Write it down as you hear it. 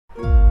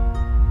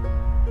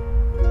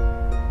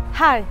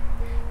Hi,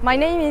 my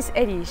name is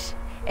Erish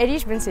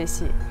Ben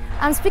Sessi.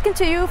 I'm speaking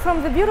to you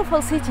from the beautiful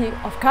city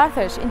of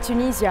Carthage in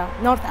Tunisia,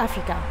 North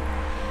Africa.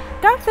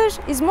 Carthage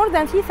is more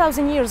than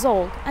 3,000 years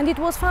old and it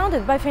was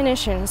founded by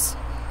Phoenicians.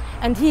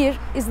 And here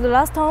is the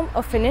last home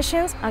of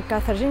Phoenicians and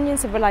Carthaginian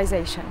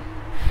civilization.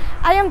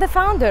 I am the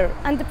founder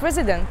and the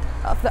president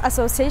of the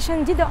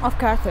Association Didon de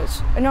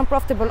Carthage, a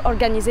non-profitable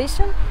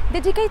organization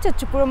dedicated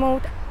to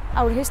promote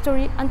our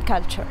history and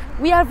culture.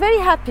 We are very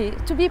happy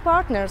to be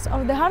partners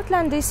of the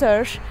Heartland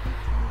Research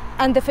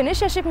and the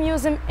Phoenician Ship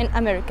Museum in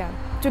America.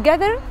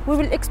 Together, we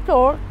will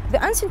explore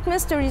the ancient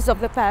mysteries of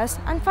the past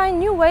and find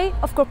new ways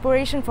of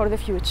cooperation for the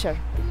future.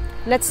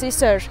 Let's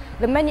research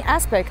the many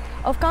aspects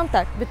of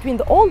contact between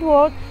the old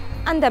world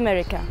and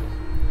America.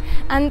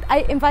 And I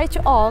invite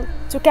you all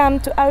to come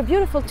to our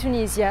beautiful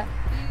Tunisia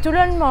to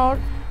learn more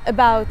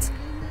about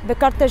the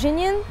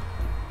Carthaginian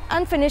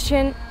and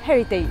Phoenician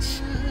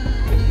heritage.